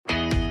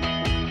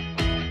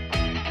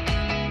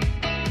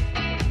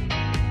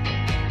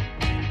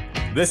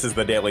This is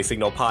the Daily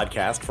Signal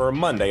podcast for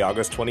Monday,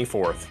 August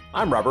 24th.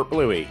 I'm Robert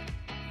Bluey.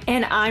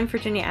 And I'm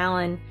Virginia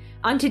Allen.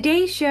 On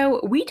today's show,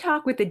 we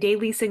talk with the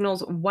Daily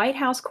Signal's White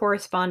House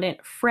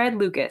correspondent, Fred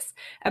Lucas,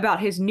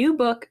 about his new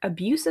book,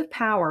 Abuse of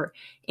Power,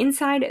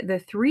 inside the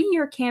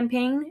 3-year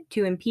campaign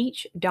to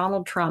impeach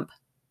Donald Trump.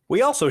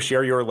 We also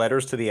share your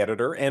letters to the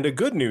editor and a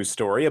good news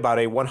story about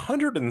a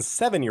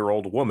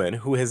 107-year-old woman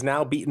who has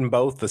now beaten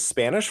both the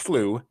Spanish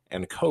flu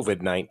and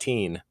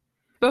COVID-19.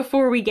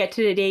 Before we get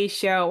to today's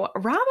show,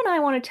 Rob and I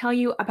want to tell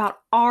you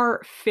about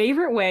our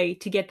favorite way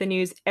to get the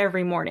news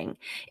every morning.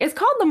 It's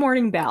called the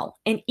Morning Bell,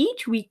 and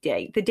each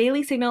weekday, the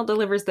Daily Signal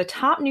delivers the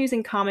top news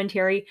and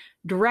commentary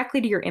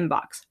directly to your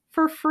inbox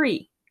for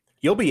free.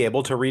 You'll be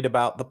able to read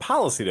about the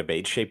policy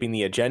debates shaping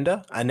the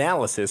agenda,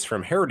 analysis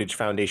from Heritage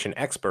Foundation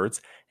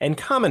experts, and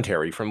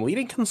commentary from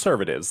leading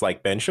conservatives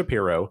like Ben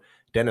Shapiro,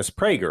 Dennis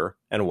Prager,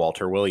 and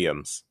Walter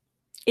Williams.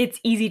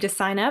 It's easy to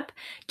sign up.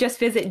 Just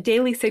visit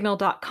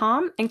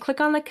dailysignal.com and click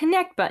on the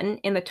Connect button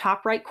in the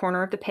top right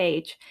corner of the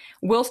page.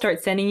 We'll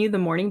start sending you the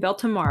Morning Bell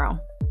tomorrow.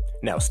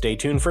 Now stay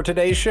tuned for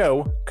today's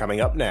show, coming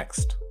up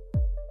next.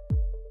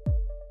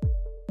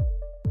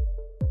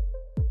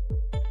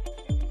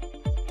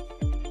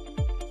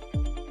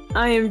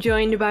 I am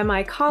joined by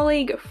my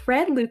colleague,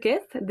 Fred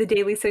Lucas, the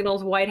Daily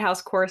Signal's White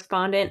House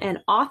correspondent and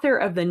author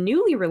of the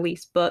newly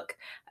released book,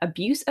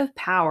 Abuse of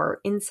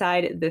Power,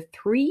 inside the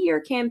 3-year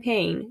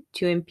campaign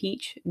to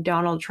impeach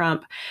Donald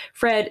Trump.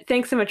 Fred,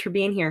 thanks so much for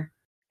being here.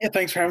 Yeah,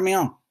 thanks for having me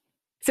on.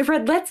 So,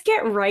 Fred, let's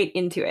get right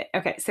into it.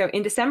 Okay, so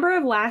in December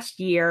of last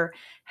year,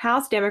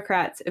 House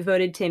Democrats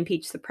voted to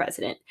impeach the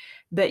president.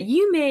 But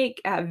you make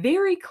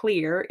very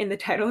clear in the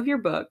title of your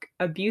book,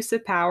 Abuse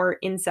of Power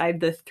Inside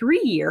the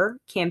 3-year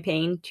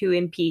Campaign to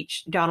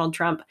Impeach Donald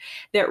Trump,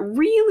 that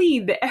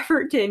really the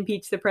effort to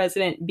impeach the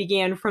president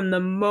began from the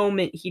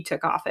moment he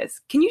took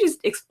office. Can you just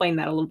explain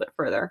that a little bit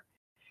further?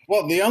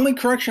 Well, the only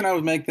correction I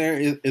would make there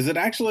is it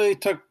actually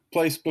took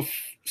place,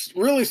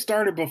 really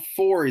started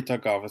before he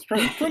took office,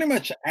 pretty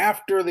much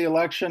after the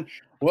election,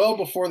 well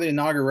before the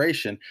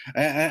inauguration.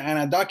 And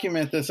I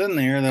document this in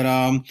there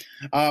that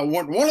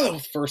one of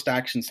the first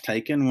actions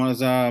taken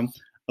was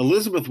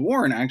Elizabeth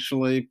Warren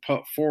actually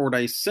put forward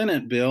a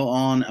Senate bill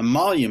on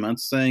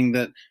emoluments, saying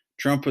that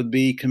Trump would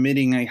be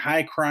committing a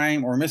high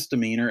crime or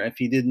misdemeanor if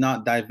he did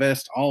not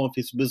divest all of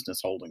his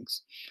business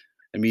holdings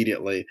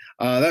immediately.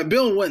 That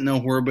bill went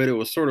nowhere, but it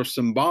was sort of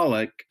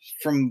symbolic.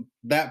 From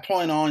that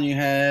point on, you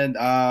had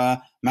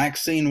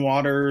Maxine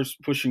Waters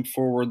pushing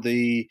forward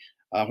the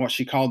what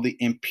she called the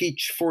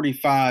Impeach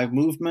 45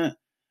 movement.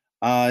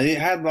 It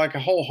had like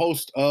a whole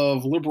host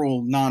of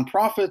liberal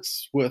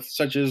nonprofits with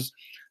such as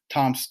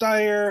Tom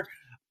Steyer,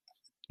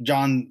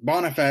 John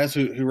Boniface,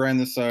 who ran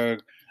this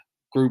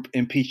group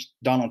Impeach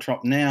Donald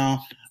Trump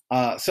Now.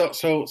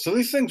 So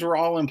these things were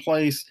all in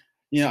place.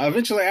 You know,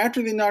 eventually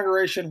after the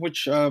inauguration,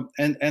 which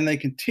and they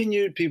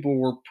continued, people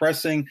were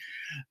pressing.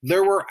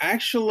 There were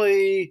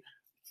actually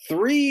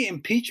 3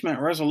 impeachment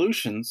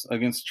resolutions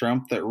against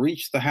Trump that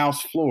reached the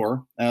House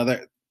floor.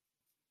 That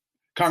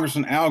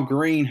Congressman Al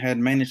Green had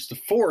managed to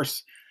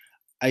force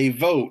a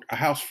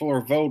House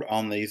floor vote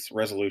on these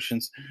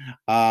resolutions,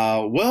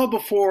 well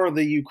before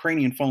the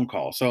Ukrainian phone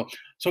call. So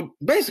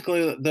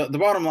basically, the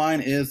bottom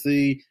line is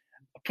the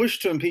push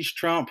to impeach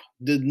Trump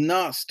did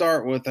not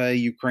start with a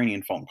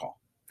Ukrainian phone call.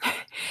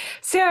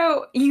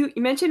 So you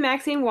mentioned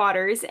Maxine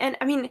Waters, and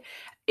I mean,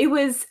 it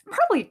was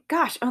probably,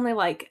 only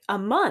like a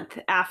month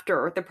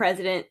after the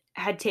president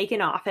had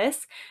taken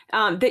office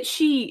that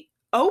she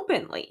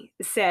openly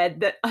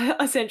said that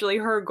essentially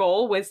her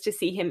goal was to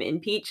see him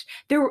impeached.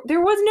 There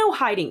was no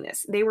hiding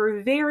this. They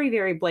were very,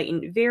 very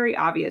blatant, very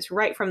obvious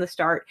right from the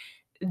start.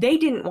 They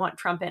didn't want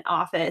Trump in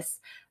office.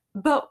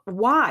 But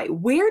why?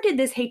 Where did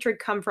this hatred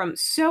come from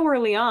so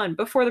early on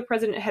before the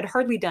president had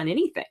hardly done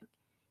anything?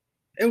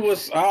 It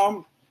was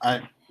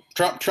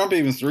Trump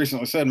even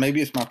recently said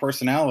maybe it's my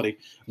personality,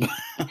 but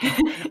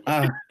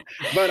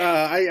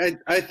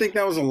I think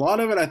that was a lot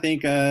of it. I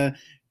think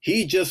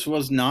he just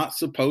was not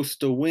supposed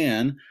to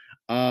win.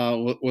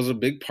 Was a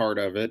big part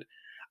of it.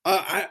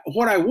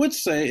 What I would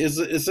say is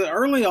that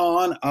early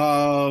on,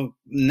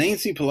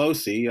 Nancy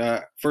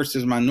Pelosi, first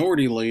as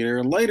minority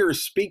leader, later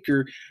as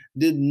speaker,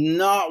 did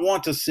not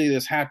want to see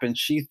this happen.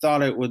 She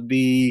thought it would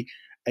be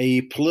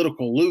a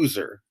political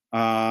loser.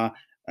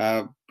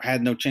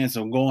 Had no chance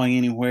of going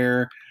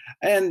anywhere.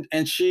 And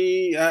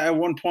she at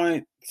one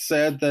point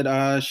said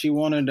that she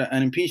wanted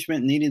an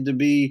impeachment needed to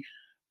be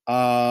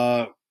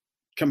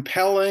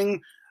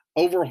compelling,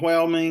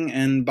 overwhelming,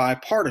 and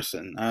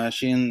bipartisan.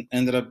 She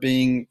ended up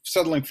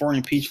settling for an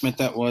impeachment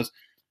that was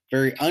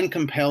very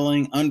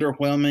uncompelling,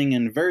 underwhelming,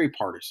 and very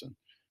partisan.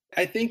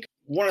 I think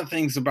one of the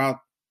things about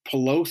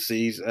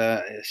Pelosi's,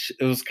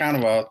 it was kind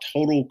of a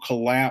total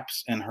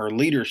collapse in her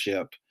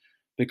leadership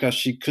because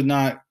she could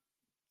not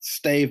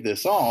stave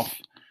this off.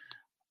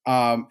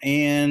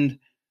 And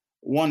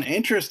one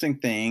interesting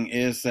thing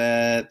is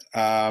that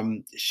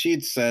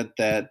she'd said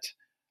that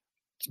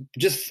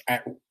just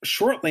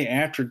shortly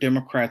after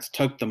Democrats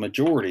took the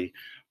majority,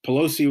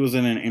 Pelosi was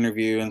in an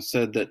interview and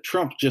said that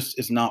Trump just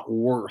is not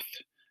worth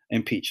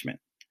impeachment.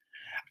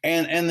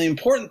 And the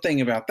important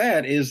thing about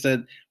that is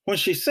that when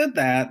she said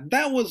that,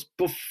 that was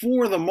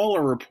before the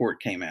Mueller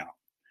report came out.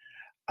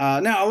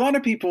 Now, a lot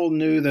of people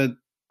knew that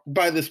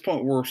by this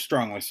point were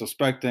strongly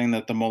suspecting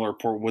that the Mueller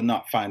report would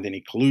not find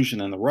any collusion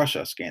in the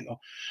Russia scandal.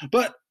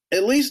 But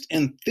at least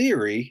in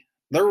theory,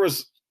 there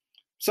was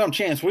some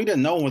chance. We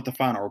didn't know what the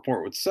final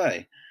report would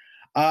say.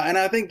 And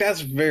I think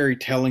that's very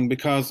telling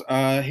because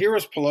here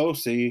was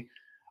Pelosi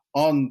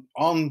on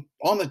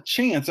the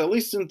chance, at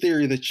least in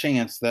theory, the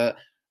chance that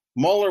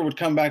Mueller would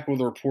come back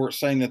with a report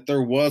saying that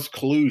there was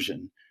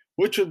collusion,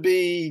 which would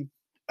be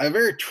a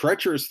very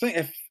treacherous thing.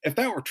 If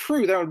that were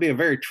true, that would be a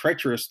very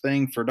treacherous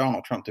thing for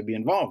Donald Trump to be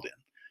involved in,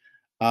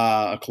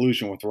 a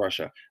collusion with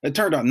Russia. It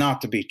turned out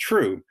not to be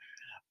true.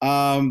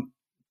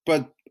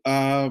 But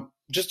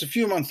just a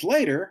few months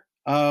later,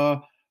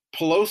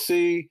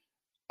 Pelosi,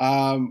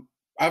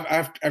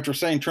 after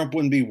saying Trump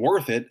wouldn't be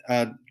worth it,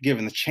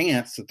 given the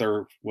chance that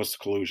there was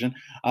collusion,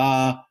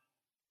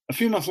 a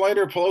few months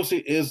later,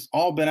 Pelosi is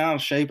all been out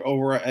of shape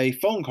over a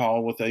phone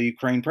call with a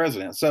Ukraine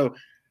president. So,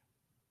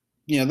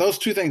 those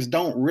two things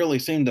don't really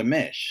seem to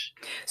mesh.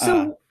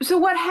 So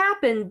what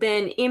happened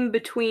then in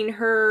between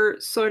her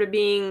sort of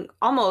being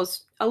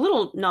almost a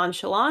little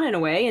nonchalant in a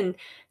way and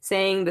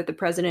saying that the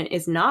president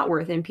is not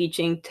worth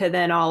impeaching to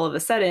then all of a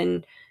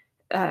sudden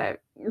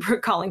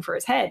calling for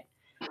his head?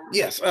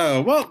 Yes.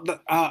 One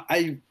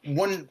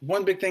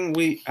big thing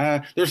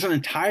there's an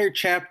entire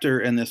chapter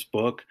in this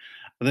book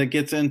that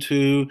gets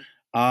into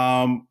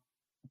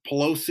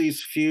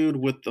Pelosi's feud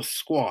with the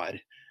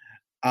Squad.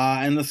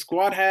 And the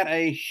Squad had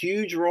a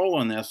huge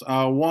role in this.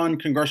 One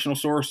congressional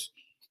source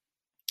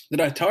that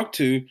I talked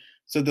to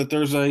said that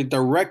there's a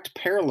direct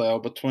parallel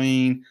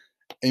between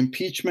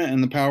impeachment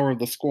and the power of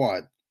the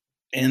Squad.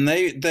 And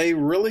they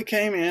really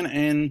came in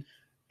and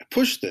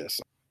pushed this.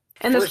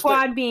 And the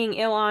Squad being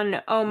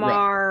Ilhan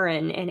Omar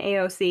and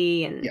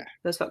AOC and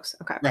those folks.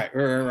 Okay.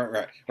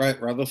 Right.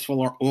 Those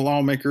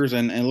lawmakers,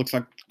 and it looks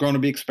like going to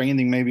be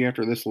expanding maybe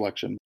after this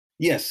election.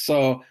 Yes.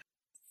 So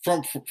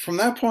from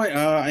that point,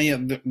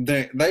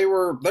 they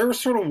were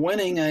sort of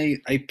winning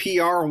a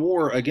PR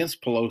war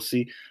against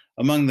Pelosi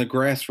among the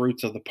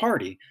grassroots of the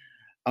party,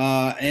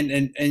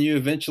 and you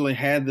eventually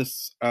had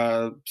this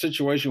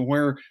situation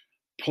where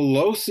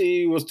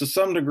Pelosi was to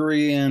some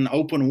degree in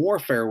open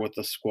warfare with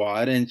the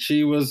Squad, and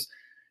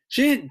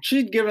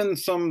she'd given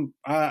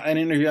an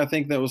interview, I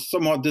think, that was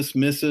somewhat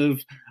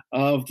dismissive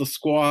of the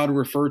Squad,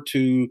 referred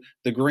to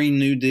the Green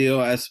New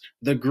Deal as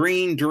the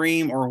Green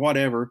Dream or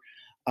whatever,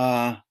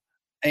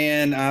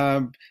 and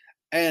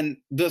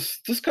this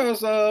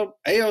caused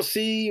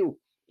AOC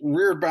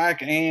reared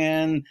back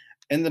and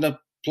ended up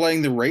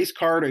playing the race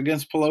card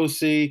against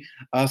Pelosi.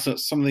 So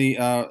some of the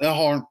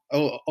Ilhan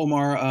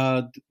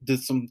Omar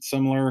did some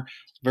similar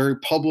very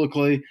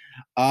publicly.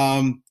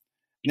 Probably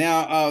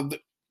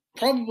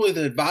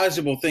the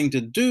advisable thing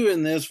to do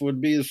in this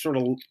would be to sort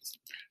of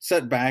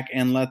set back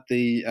and let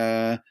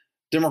the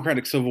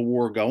Democratic Civil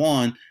War go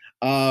on.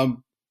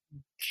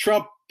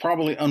 Trump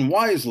probably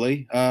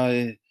unwisely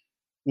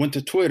went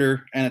to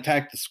Twitter and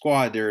attacked the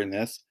Squad during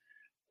this,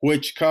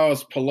 which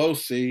caused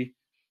Pelosi,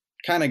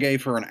 kind of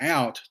gave her an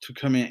out to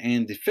come in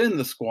and defend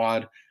the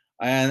Squad,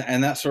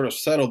 and that sort of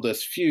settled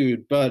this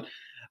feud. But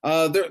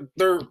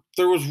there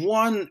was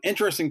one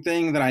interesting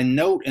thing that I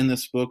note in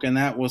this book, and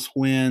that was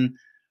when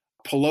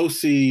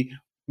Pelosi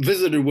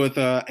visited with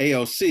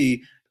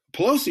AOC.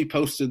 Pelosi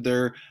posted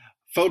their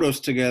photos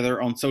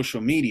together on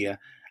social media.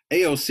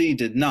 AOC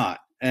did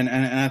not, and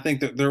I think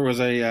that there was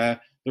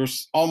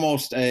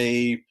almost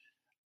a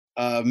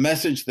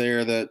message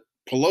there that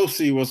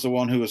Pelosi was the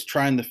one who was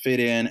trying to fit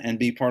in and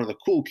be part of the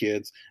cool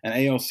kids, and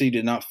AOC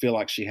did not feel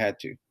like she had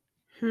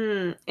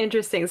to.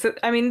 Interesting. So,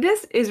 I mean,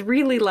 this is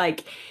really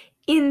like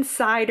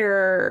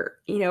insider,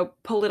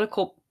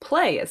 political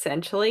play,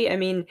 essentially. I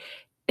mean,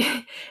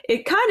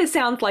 it kind of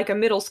sounds like a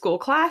middle school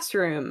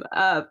classroom.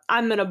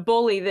 I'm going to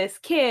bully this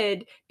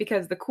kid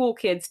because the cool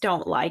kids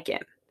don't like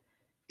him.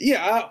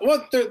 Yeah,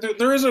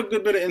 there is a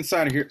good bit of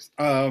insider here,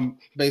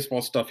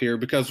 baseball stuff here,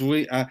 because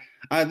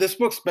this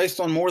book's based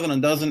on more than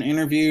a dozen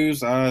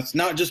interviews. It's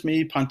not just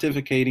me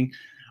pontificating.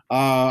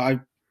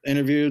 I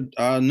interviewed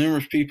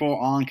numerous people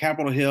on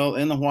Capitol Hill,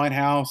 in the White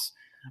House,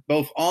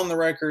 both on the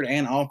record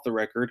and off the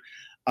record.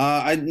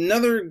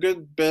 Another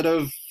good bit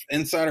of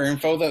insider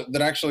info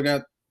that actually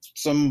got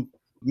some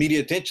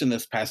media attention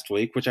this past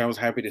week, which I was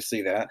happy to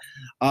see that,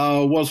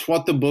 was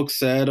what the book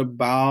said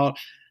about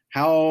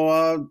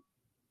how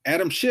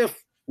Adam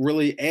Schiff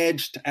really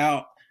edged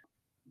out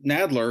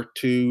Nadler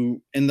to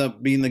end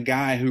up being the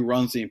guy who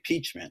runs the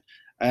impeachment.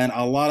 And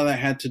a lot of that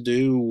had to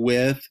do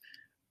with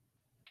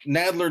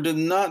Nadler did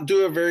not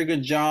do a very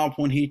good job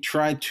when he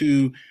tried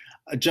to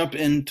jump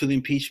into the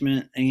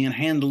impeachment and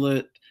handle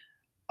it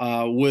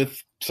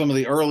with some of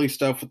the early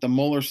stuff, with the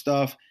Mueller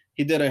stuff.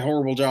 He did a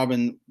horrible job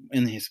in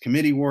his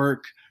committee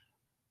work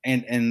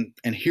and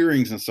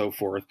hearings and so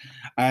forth.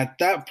 At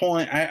that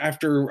point,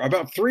 after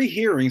about 3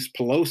 hearings,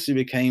 Pelosi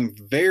became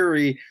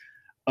very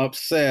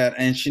upset,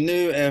 and she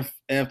knew if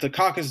the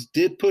caucus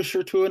did push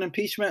her to an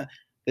impeachment,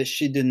 that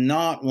she did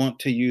not want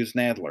to use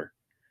Nadler.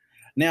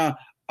 Now,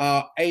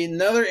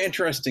 another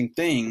interesting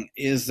thing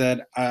is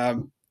that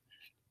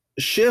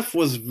Schiff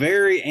was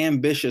very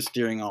ambitious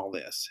during all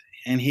this,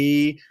 and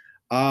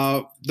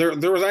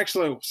there was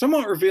actually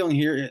somewhat revealing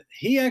here.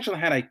 He actually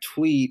had a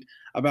tweet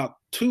about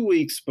 2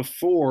 weeks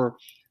before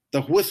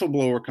the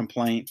whistleblower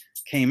complaint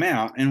came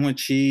out, in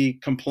which he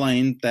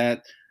complained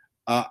that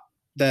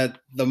that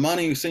the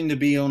money seemed to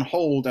be on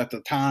hold at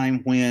the time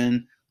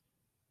when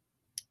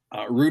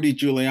Rudy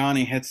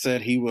Giuliani had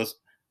said he was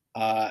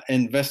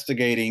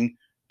investigating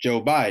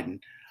Joe Biden.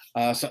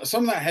 So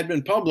some of that had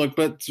been public,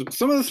 but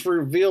some of this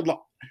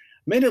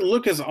made it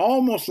look as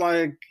almost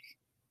like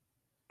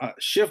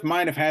Schiff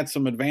might have had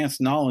some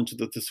advanced knowledge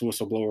that this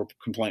whistleblower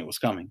complaint was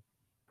coming.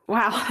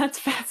 Wow, that's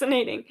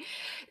fascinating.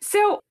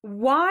 So,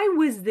 why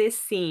was this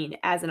seen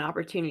as an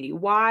opportunity?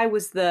 Why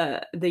was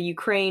the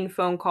Ukraine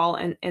phone call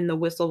and the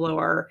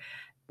whistleblower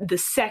the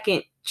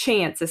second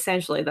chance,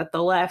 essentially, that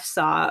the left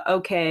saw,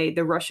 okay,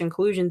 the Russian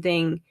collusion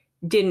thing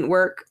didn't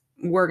work,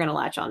 we're going to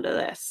latch onto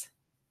this?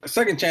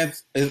 Second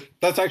chance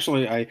that's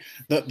actually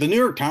the New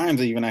York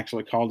Times even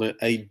actually called it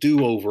a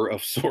do-over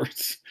of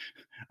sorts,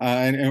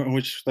 in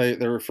which they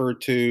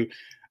referred to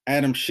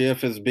Adam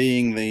Schiff as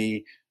being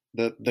the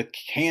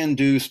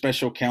can-do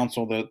special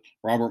counsel that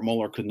Robert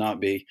Mueller could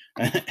not be,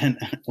 and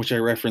which I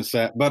referenced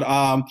that. But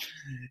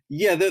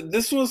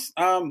this was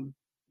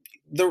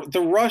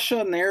the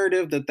Russia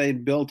narrative that they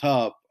built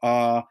up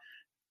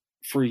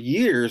for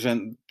years,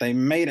 and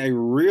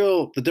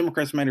the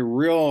Democrats made a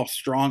real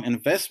strong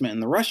investment in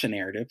the Russia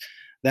narrative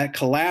that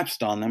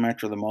collapsed on them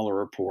after the Mueller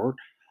report,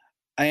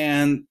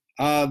 and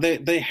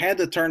they had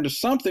to turn to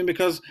something,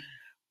 because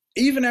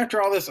even after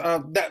all this,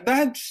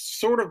 that's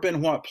sort of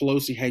been what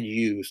Pelosi had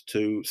used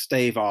to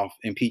stave off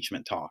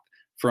impeachment talk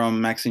from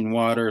Maxine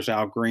Waters,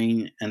 Al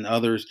Green, and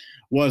others,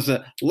 was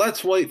that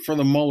let's wait for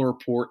the Mueller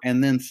report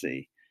and then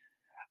see.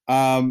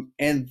 And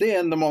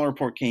then the Mueller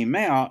report came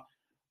out.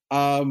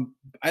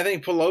 I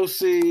think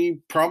Pelosi,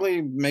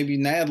 probably maybe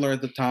Nadler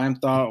at the time,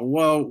 thought,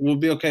 well, we'll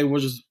be okay.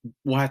 We'll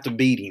have to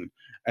beat him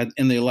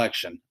in the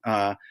election.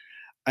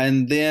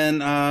 And then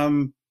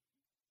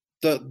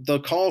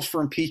the calls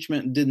for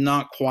impeachment did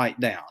not quiet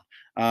down.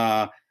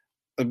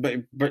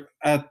 But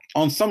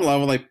on some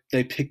level,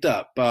 they picked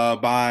up.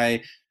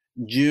 By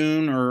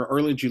June or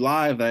early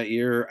July of that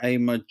year, a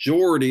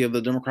majority of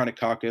the Democratic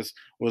caucus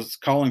was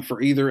calling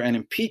for either an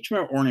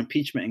impeachment or an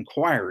impeachment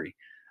inquiry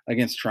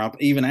against Trump,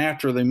 even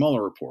after the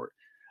Mueller report,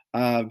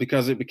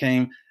 because it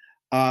became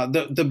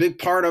the big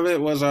part of it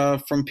was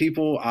from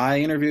people I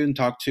interviewed and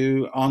talked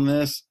to on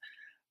this.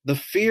 The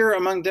fear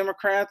among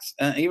Democrats,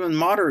 even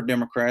moderate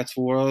Democrats,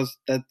 was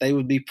that they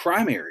would be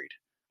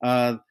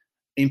primaried.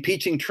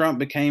 Impeaching Trump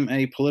became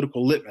a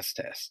political litmus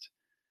test.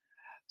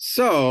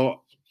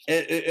 So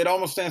it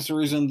almost stands to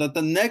reason that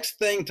the next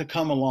thing to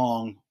come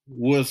along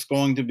was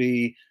going to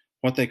be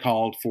what they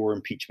called for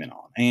impeachment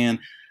on. And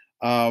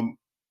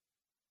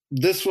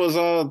this was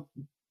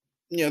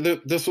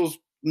this was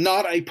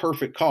not a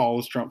perfect call,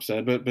 as Trump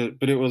said, but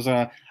it was.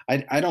 I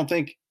don't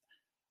think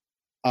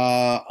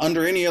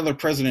under any other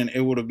president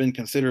it would have been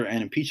considered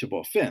an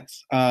impeachable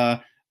offense.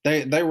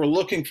 They were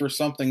looking for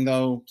something,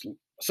 though,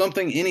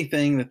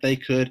 anything that they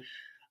could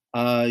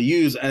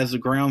use as the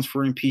grounds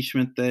for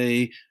impeachment.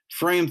 They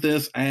framed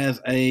this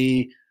as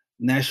a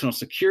national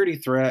security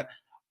threat.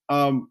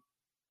 And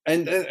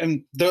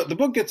the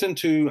book gets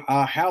into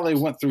how they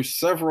went through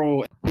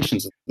several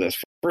iterations of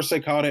this. First,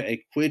 they called it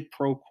a quid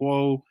pro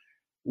quo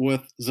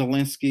with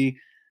Zelensky.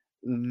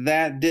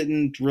 That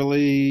didn't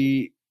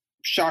really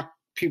shock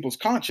people's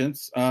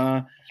conscience.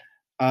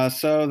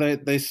 So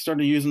they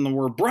started using the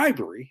word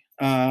bribery,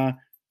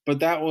 but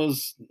that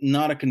was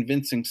not a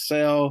convincing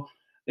sell.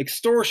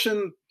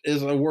 Extortion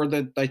is a word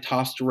that they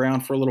tossed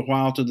around for a little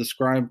while to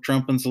describe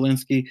Trump and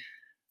Zelensky.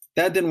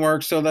 That didn't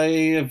work, so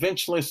they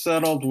eventually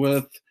settled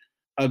with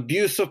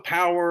abuse of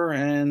power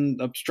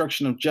and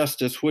obstruction of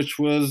justice, which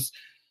was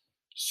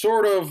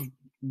sort of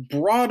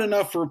broad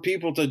enough for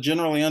people to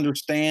generally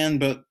understand,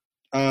 but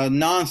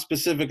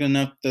non-specific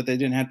enough that they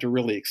didn't have to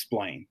really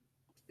explain.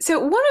 So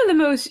one of the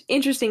most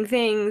interesting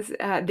things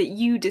that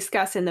you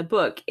discuss in the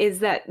book is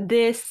that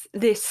this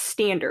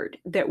standard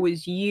that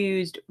was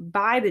used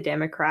by the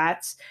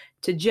Democrats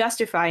to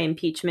justify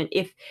impeachment,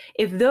 if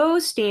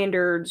those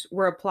standards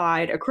were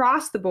applied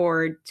across the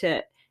board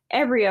to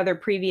every other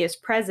previous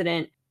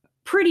president,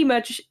 pretty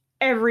much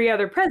every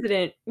other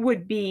president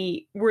would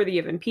be worthy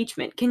of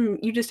impeachment. Can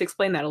you just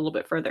explain that a little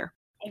bit further?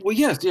 Well,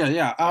 yes,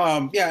 yeah.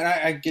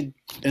 I get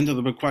into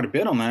the book quite a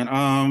bit on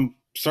that.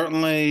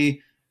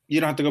 Certainly, you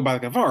don't have to go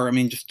back that far. I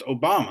mean, just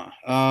Obama.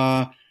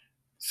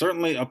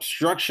 Certainly,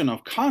 obstruction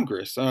of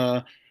Congress.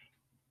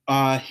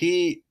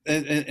 He,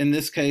 in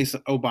this case,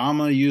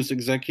 Obama used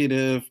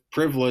executive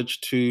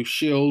privilege to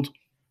shield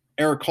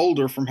Eric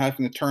Holder from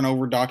having to turn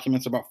over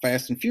documents about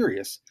Fast and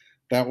Furious.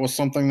 That was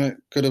something that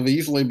could have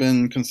easily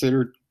been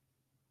considered.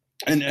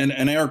 And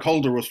Eric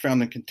Holder was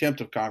found in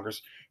contempt of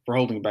Congress for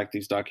holding back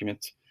these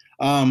documents.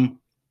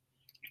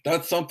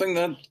 that's something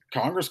that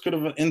Congress could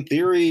have, in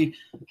theory,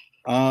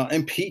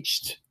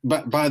 impeached.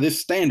 But by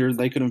this standard,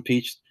 they could have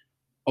impeached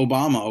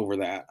Obama over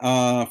that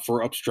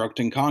for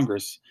obstructing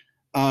Congress.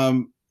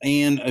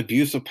 And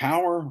abuse of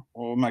power,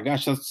 oh my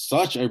gosh, that's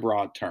such a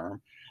broad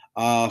term.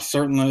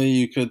 Certainly,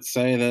 you could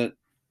say that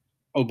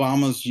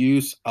Obama's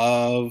use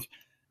of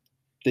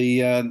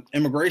the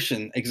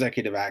immigration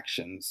executive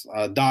actions,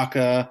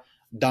 DACA,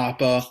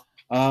 DAPA,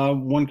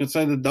 one could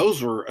say that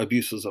those were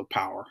abuses of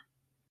power.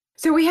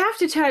 So we have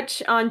to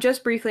touch on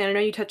just briefly, and I know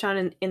you touch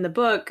on in the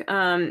book,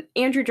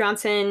 Andrew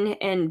Johnson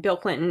and Bill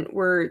Clinton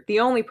were the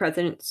only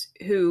presidents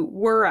who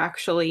were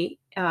actually,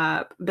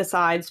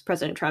 besides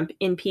President Trump,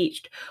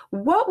 impeached.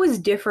 What was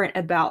different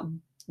about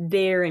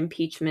their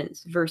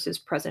impeachments versus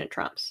President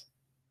Trump's?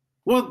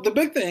 Well, the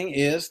big thing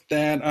is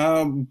that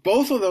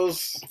both of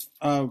those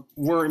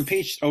were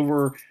impeached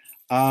over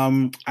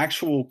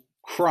actual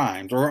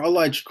crimes, or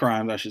alleged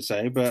crimes, I should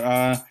say,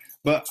 but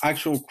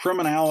actual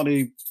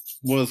criminality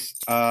was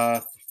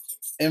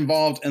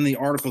involved in the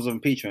articles of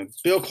impeachment.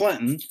 Bill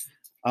Clinton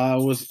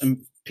was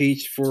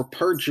impeached for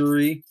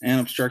perjury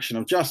and obstruction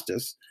of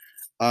justice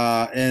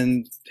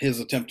in his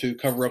attempt to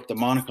cover up the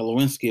Monica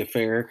Lewinsky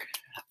affair.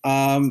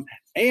 And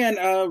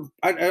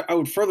I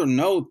would further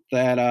note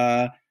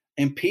that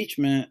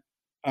impeachment,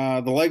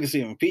 the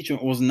legacy of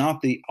impeachment, was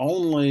not the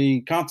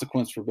only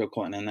consequence for Bill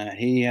Clinton, in that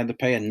he had to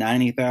pay a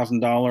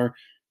 $90,000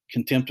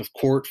 contempt of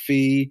court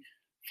fee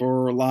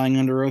for lying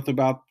under oath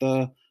about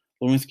the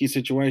Lewinsky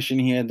situation.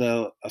 He had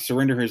to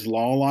surrender his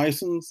law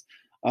license.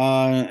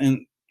 So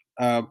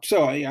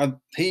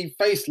he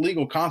faced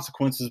legal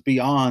consequences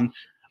beyond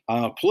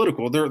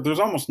political. There's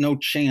almost no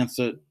chance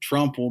that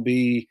Trump will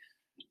be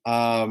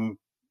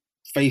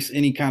face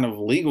any kind of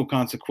legal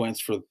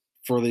consequence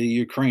for the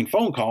Ukraine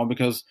phone call,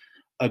 because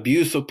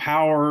abuse of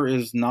power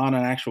is not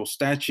an actual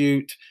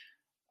statute.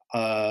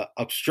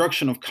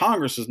 Obstruction of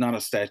Congress is not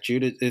a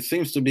statute. It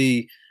seems to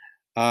be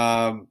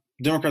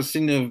Democrats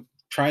seem to have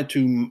tried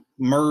to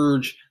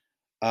merge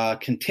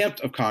contempt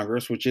of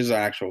Congress, which is an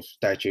actual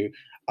statute,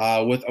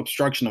 with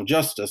obstruction of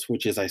justice,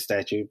 which is a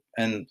statute,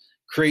 and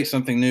create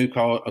something new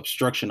called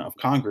obstruction of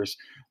Congress.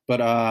 But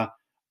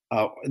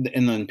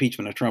in the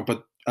impeachment of Trump,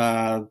 but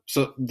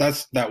so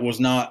that was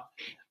not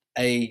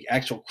a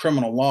actual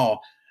criminal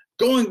law.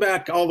 Going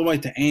back all the way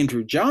to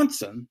Andrew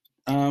Johnson,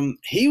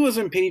 he was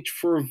impeached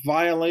for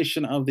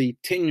violation of the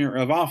Tenure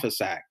of Office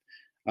Act.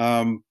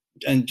 And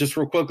just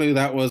real quickly,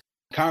 that was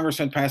Congress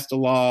had passed a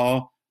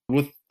law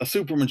with a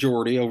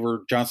supermajority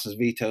over Johnson's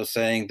veto,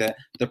 saying that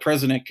the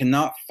president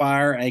cannot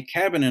fire a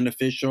cabinet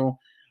official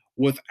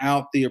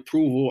without the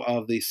approval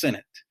of the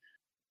Senate.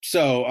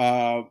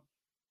 So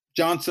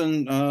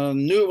Johnson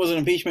knew it was an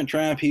impeachment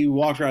trap. He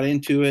walked right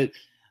into it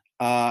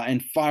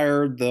and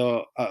fired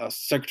the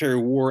Secretary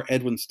of War,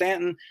 Edwin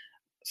Stanton.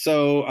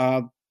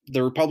 So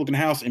the Republican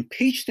House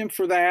impeached him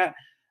for that,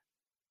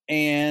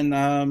 and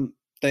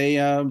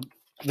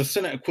the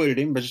Senate acquitted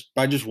him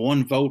by just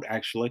one vote,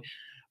 actually.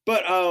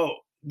 But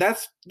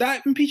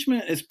that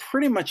impeachment is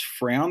pretty much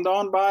frowned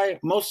on by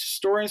most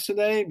historians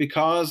today,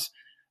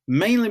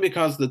 mainly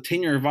because the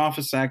Tenure of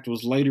Office Act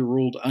was later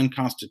ruled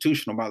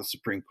unconstitutional by the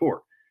Supreme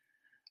Court.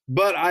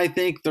 But I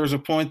think there's a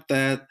point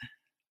that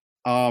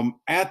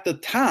at the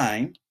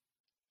time,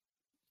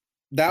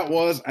 that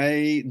was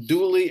a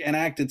duly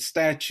enacted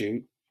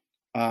statute,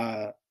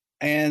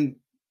 and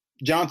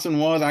Johnson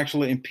was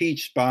actually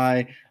impeached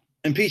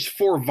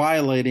for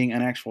violating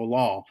an actual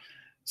law.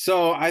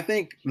 So I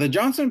think the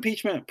Johnson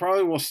impeachment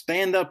probably will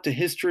stand up to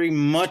history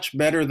much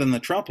better than the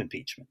Trump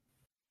impeachment.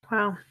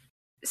 Wow.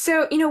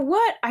 So,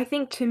 what I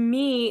think to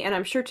me, and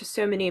I'm sure to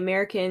so many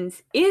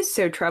Americans, is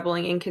so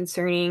troubling and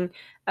concerning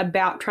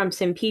about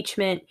Trump's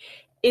impeachment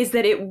is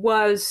that it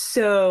was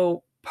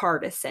so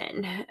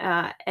partisan.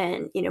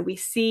 And, we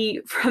see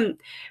from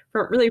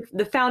really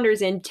the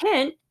founders'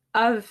 intent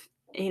of,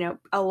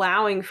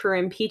 allowing for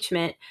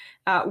impeachment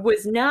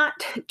was not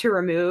to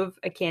remove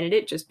a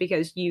candidate just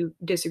because you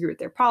disagree with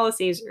their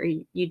policies or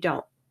you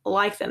don't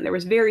like them. There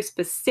was very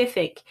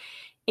specific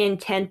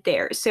intent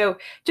there. So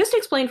just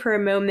explain for a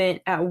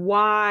moment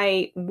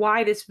why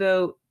this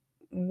vote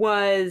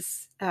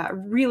was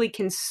really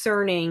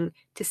concerning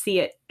to see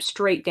it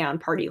straight down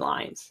party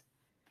lines.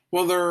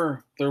 Well,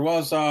 there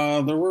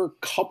were a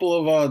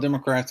couple of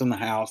Democrats in the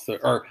House,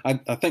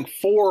 I think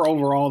 4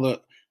 overall,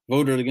 that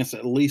voted against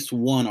at least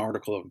one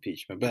article of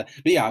impeachment. But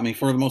yeah, I mean,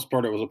 for the most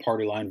part, it was a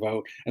party line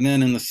vote. And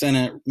then in the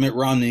Senate, Mitt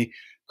Romney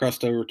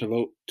crossed over to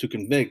vote to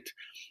convict.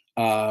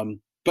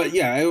 But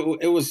yeah,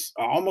 it was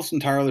almost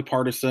entirely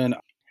partisan.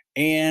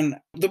 And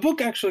the book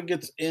actually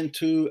gets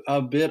into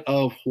a bit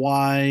of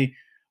why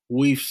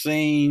we've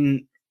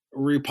seen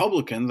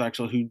Republicans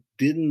actually who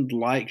didn't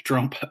like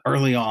Trump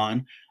early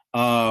on,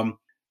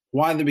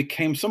 why they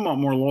became somewhat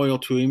more loyal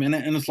to him. And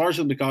it's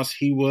largely because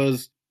he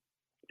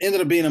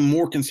ended up being a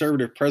more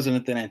conservative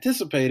president than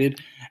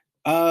anticipated,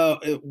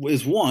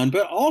 is one,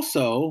 but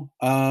also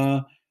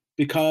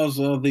because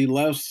of the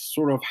less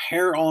sort of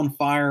hair on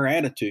fire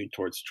attitude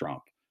towards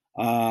Trump,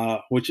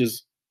 which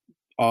is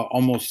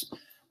almost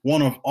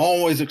one of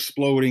always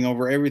exploding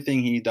over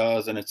everything he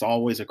does, and it's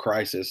always a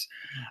crisis.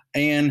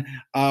 And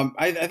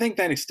I think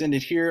that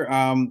extended here.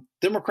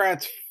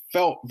 Democrats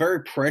felt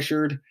very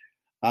pressured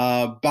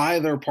by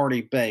their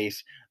party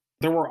base.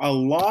 There were a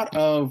lot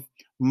of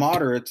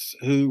moderates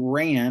who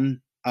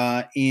ran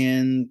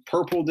in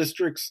purple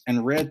districts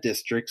and red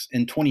districts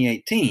in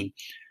 2018.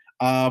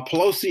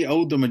 Pelosi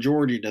owed the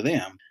majority to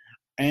them.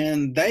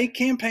 And they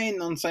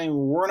campaigned on saying,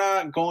 we're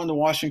not going to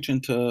Washington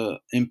to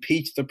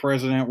impeach the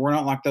president. We're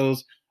not like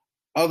those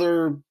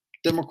other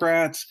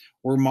Democrats.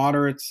 We're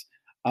moderates.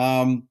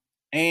 But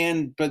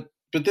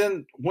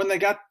then when they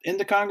got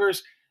into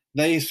Congress,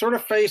 they sort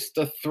of faced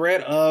the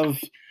threat of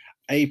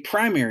a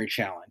primary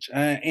challenge.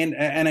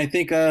 And I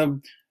think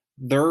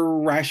their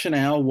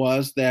rationale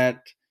was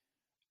that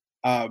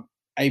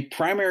a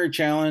primary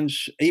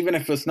challenge, even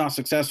if it's not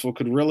successful,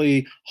 could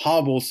really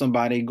hobble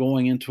somebody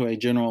going into a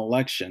general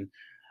election.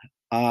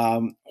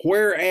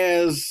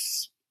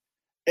 Whereas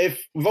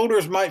if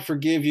voters might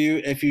forgive you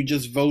if you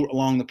just vote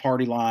along the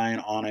party line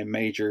on a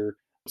major,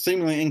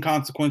 seemingly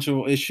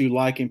inconsequential issue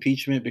like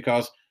impeachment,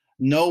 because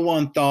no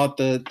one thought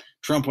that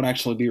Trump would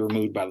actually be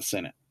removed by the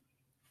Senate.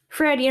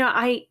 Fred,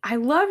 I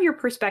love your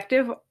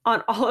perspective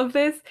on all of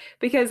this,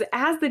 because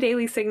as the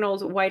Daily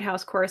Signal's White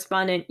House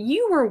correspondent,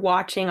 you were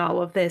watching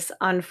all of this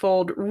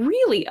unfold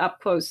really up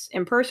close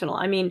and personal.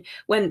 I mean,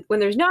 when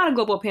there's not a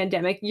global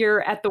pandemic,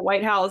 you're at the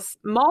White House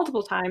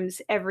multiple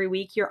times every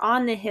week. You're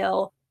on the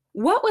Hill.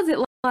 What was it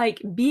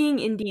like being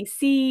in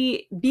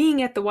D.C.,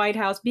 being at the White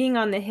House, being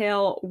on the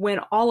Hill when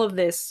all of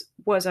this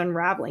was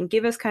unraveling?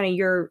 Give us kind of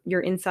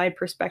your inside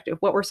perspective.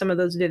 What were some of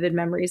those vivid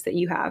memories that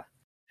you have?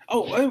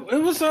 Oh,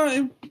 it was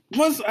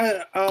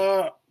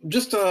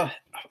just a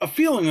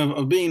feeling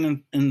of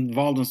being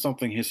involved in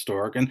something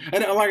historic, and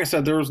like I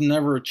said, there was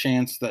never a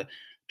chance that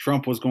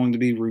Trump was going to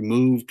be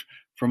removed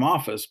from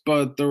office,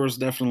 but there was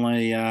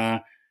definitely,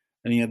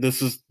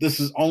 this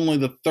is only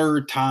the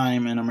third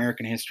time in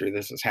American history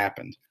this has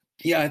happened.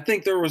 Yeah, I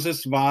think there was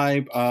this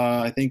vibe.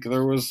 I think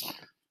there was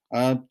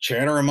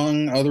chatter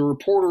among other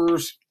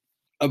reporters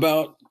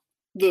about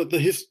the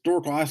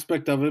historical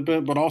aspect of it,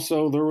 but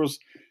also there was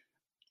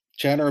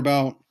chatter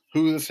about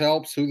who this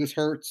helps, who this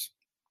hurts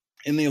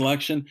in the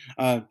election.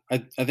 I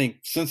think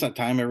since that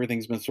time,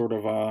 everything's been sort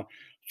of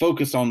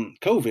focused on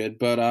COVID.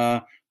 But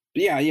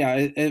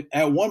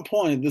at one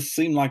point, this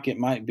seemed like it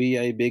might be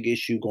a big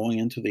issue going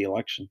into the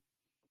election.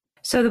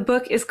 So the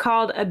book is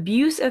called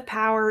Abuse of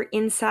Power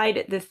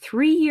Inside the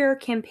 3-Year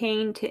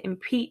Campaign to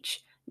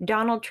Impeach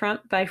Donald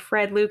Trump by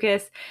Fred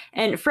Lucas.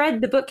 And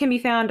Fred, the book can be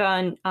found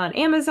on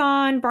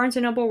Amazon, Barnes &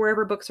 Noble,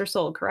 wherever books are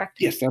sold, correct?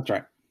 Yes, that's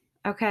right.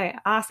 Okay,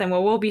 awesome.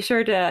 Well, we'll be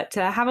sure to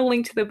have a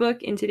link to the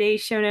book in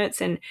today's show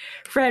notes. And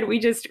Fred, we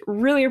just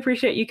really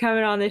appreciate you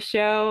coming on this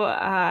show,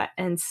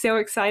 and so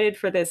excited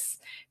for this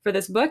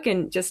book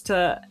and just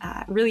to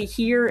really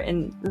hear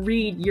and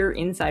read your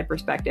inside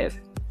perspective.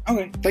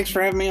 Okay, thanks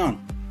for having me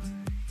on.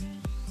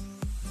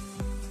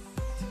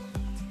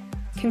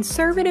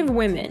 Conservative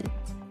women,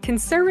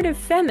 conservative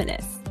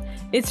feminists.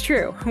 It's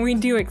true, we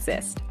do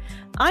exist.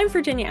 I'm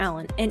Virginia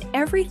Allen, and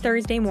every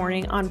Thursday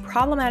morning on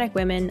Problematic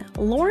Women,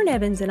 Lauren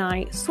Evans and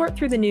I sort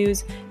through the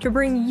news to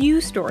bring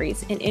you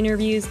stories and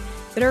interviews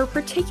that are of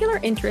particular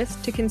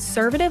interest to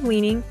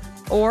conservative-leaning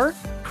or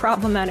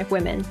problematic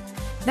women.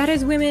 That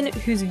is, women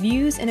whose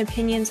views and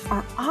opinions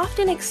are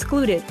often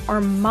excluded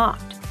or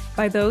mocked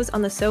by those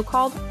on the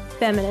so-called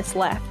feminist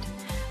left.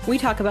 We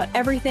talk about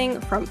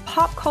everything from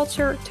pop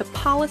culture to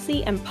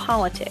policy and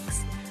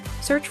politics.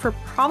 Search for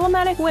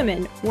Problematic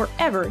Women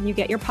wherever you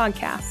get your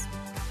podcasts.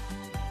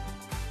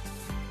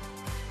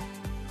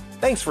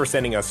 Thanks for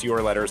sending us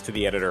your letters to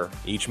the editor.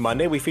 Each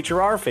Monday, we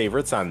feature our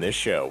favorites on this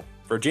show.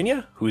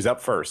 Virginia, who's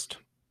up first?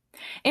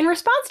 In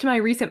response to my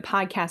recent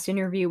podcast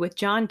interview with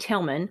John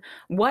Tillman,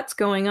 What's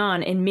Going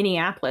On in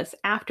Minneapolis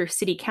After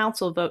City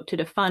Council Vote to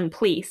Defund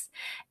Police,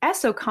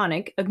 S.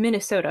 O'Connick of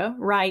Minnesota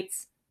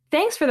writes,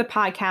 "Thanks for the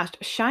podcast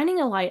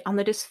shining a light on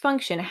the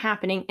dysfunction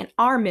happening in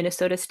our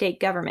Minnesota state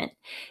government.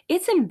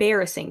 It's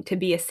embarrassing to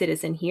be a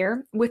citizen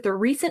here with the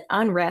recent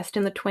unrest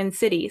in the Twin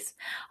Cities.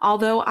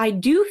 Although I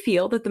do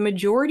feel that the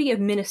majority of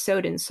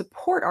Minnesotans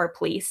support our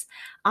police,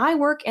 I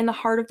work in the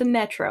heart of the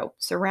metro,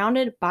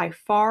 surrounded by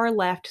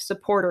far-left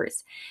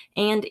supporters,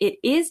 and it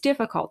is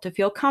difficult to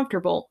feel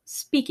comfortable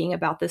speaking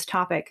about this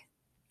topic."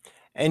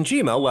 And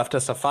Jima left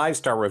us a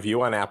 5-star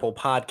review on Apple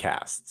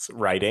Podcasts,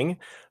 writing,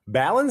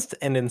 "Balanced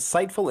and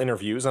insightful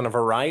interviews on a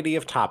variety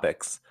of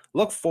topics.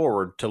 Look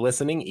forward to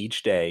listening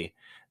each day.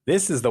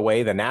 This is the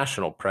way the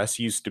national press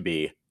used to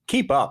be.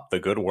 Keep up the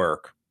good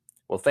work."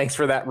 Well, thanks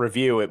for that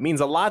review. It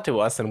means a lot to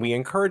us, and we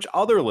encourage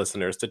other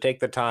listeners to take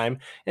the time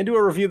and do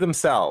a review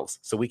themselves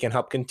so we can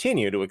help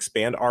continue to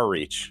expand our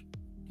reach.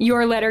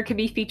 Your letter could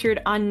be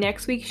featured on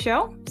next week's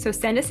show, so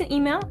send us an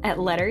email at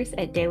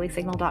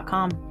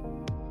letters@dailysignal.com.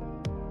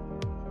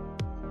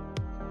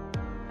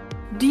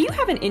 Do you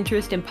have an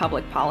interest in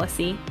public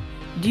policy?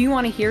 Do you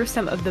want to hear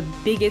some of the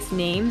biggest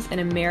names in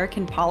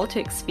American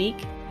politics speak?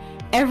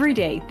 Every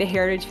day, the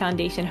Heritage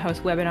Foundation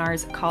hosts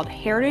webinars called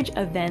Heritage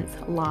Events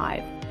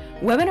Live.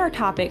 Webinar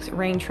topics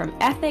range from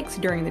ethics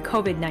during the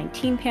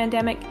COVID-19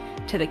 pandemic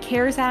to the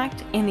CARES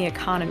Act and the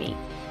economy.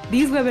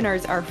 These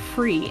webinars are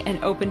free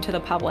and open to the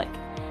public.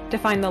 To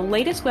find the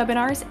latest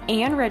webinars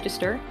and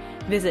register,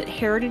 visit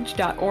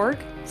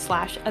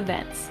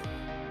heritage.org/events.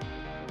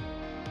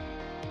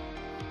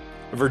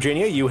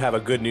 Virginia, you have a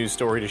good news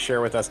story to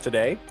share with us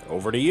today.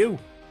 Over to you.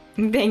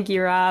 Thank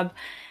you, Rob.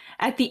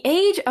 At the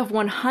age of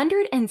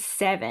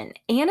 107,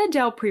 Anna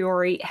Del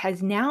Priore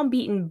has now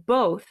beaten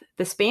both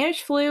the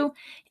Spanish flu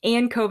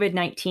and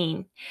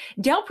COVID-19.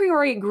 Del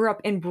Priore grew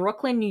up in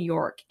Brooklyn, New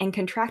York, and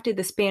contracted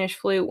the Spanish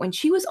flu when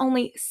she was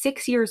only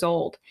 6 years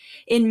old.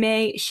 In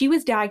May, she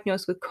was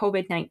diagnosed with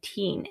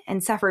COVID-19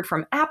 and suffered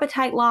from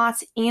appetite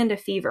loss and a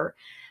fever,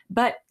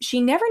 but she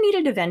never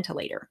needed a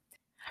ventilator.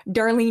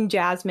 Darlene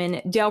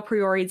Jasmine, Del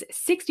Priore's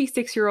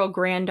 66-year-old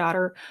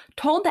granddaughter,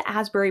 told the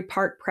Asbury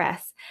Park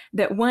Press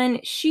that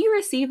when she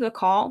received the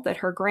call that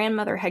her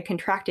grandmother had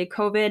contracted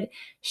COVID,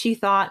 she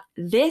thought,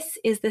 this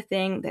is the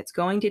thing that's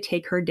going to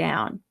take her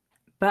down.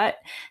 But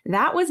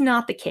that was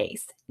not the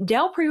case.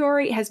 Del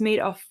Priore has made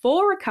a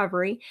full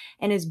recovery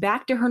and is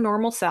back to her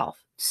normal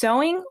self,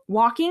 sewing,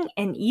 walking,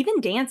 and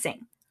even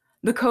dancing.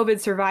 The COVID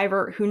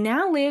survivor, who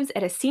now lives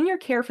at a senior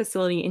care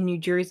facility in New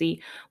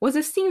Jersey, was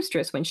a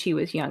seamstress when she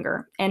was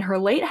younger, and her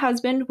late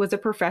husband was a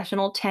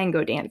professional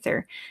tango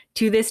dancer.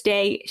 To this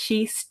day,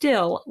 she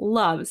still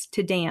loves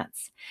to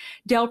dance.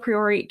 Del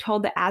Priore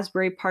told the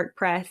Asbury Park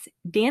Press,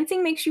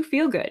 "Dancing makes you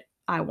feel good.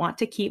 I want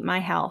to keep my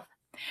health."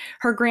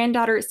 Her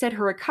granddaughter said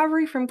her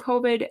recovery from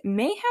COVID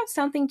may have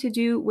something to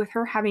do with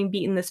her having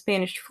beaten the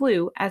Spanish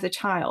flu as a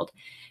child.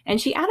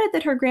 And she added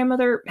that her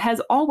grandmother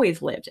has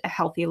always lived a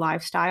healthy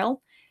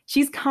lifestyle.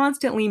 She's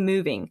constantly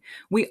moving.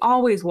 We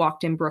always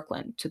walked in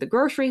Brooklyn, to the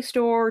grocery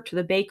store, to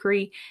the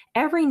bakery.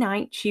 Every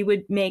night she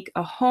would make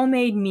a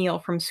homemade meal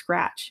from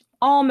scratch,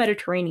 all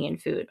Mediterranean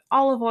food,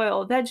 olive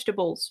oil,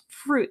 vegetables,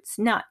 fruits,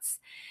 nuts.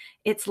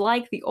 It's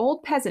like the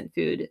old peasant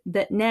food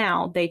that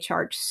now they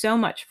charge so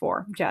much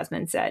for,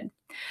 Jasmine said.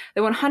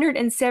 The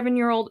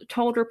 107-year-old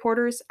told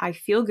reporters, "I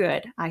feel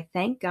good. I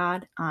thank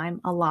God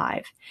I'm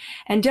alive."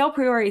 And Del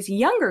Priore's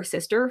younger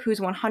sister, who's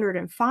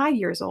 105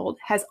 years old,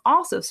 has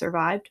also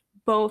survived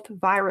both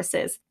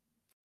viruses.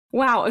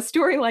 Wow, a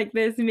story like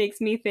this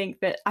makes me think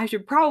that I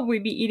should probably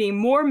be eating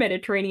more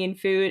Mediterranean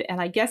food and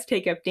I guess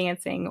take up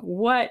dancing.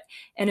 What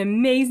an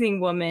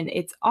amazing woman.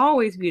 It's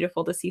always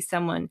beautiful to see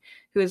someone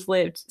who has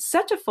lived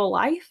such a full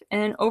life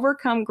and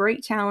overcome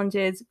great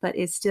challenges, but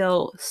is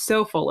still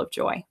so full of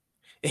joy.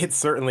 It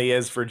certainly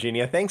is,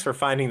 Virginia. Thanks for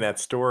finding that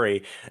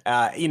story.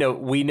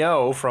 We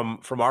know from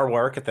our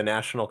work at the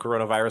National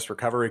Coronavirus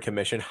Recovery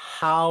Commission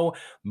how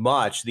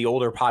much the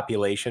older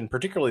population,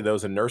 particularly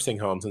those in nursing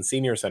homes and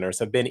senior centers,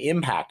 have been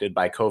impacted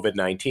by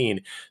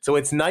COVID-19. So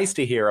it's nice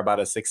to hear about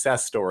a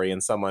success story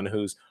in someone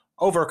who's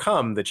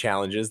overcome the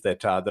challenges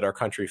that our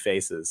country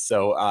faces.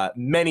 So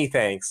many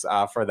thanks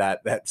for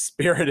that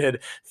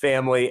spirited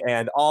family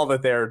and all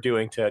that they're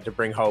doing to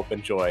bring hope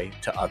and joy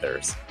to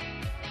others.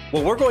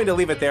 Well, we're going to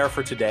leave it there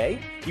for today.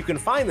 You can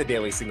find the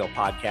Daily Signal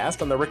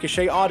podcast on the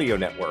Ricochet Audio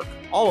Network.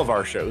 All of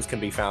our shows can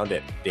be found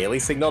at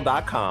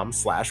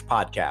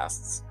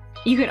dailysignal.com/podcasts.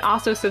 You can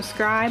also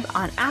subscribe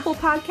on Apple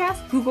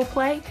Podcasts, Google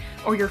Play,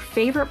 or your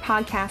favorite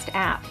podcast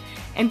app.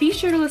 And be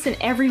sure to listen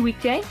every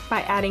weekday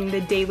by adding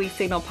the Daily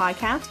Signal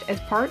podcast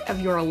as part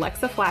of your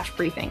Alexa Flash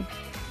Briefing.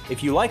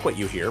 If you like what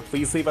you hear,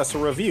 please leave us a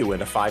review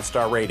and a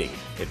 5-star rating.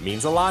 It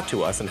means a lot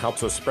to us and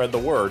helps us spread the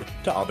word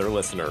to other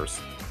listeners.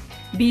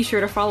 Be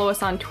sure to follow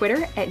us on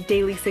Twitter at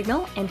Daily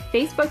Signal and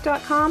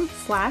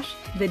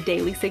Facebook.com/The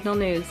Daily Signal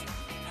News.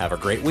 Have a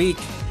great week.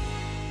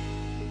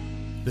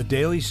 The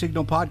Daily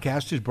Signal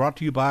podcast is brought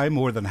to you by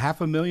more than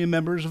 500,000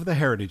 members of the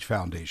Heritage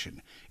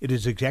Foundation. It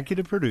is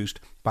executive produced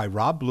by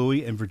Rob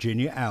Bluey and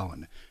Virginia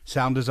Allen.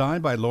 Sound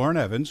design by Lauren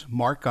Evans,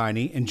 Mark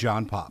Guiney, and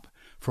John Pop.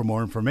 For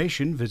more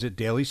information, visit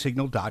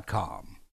dailysignal.com.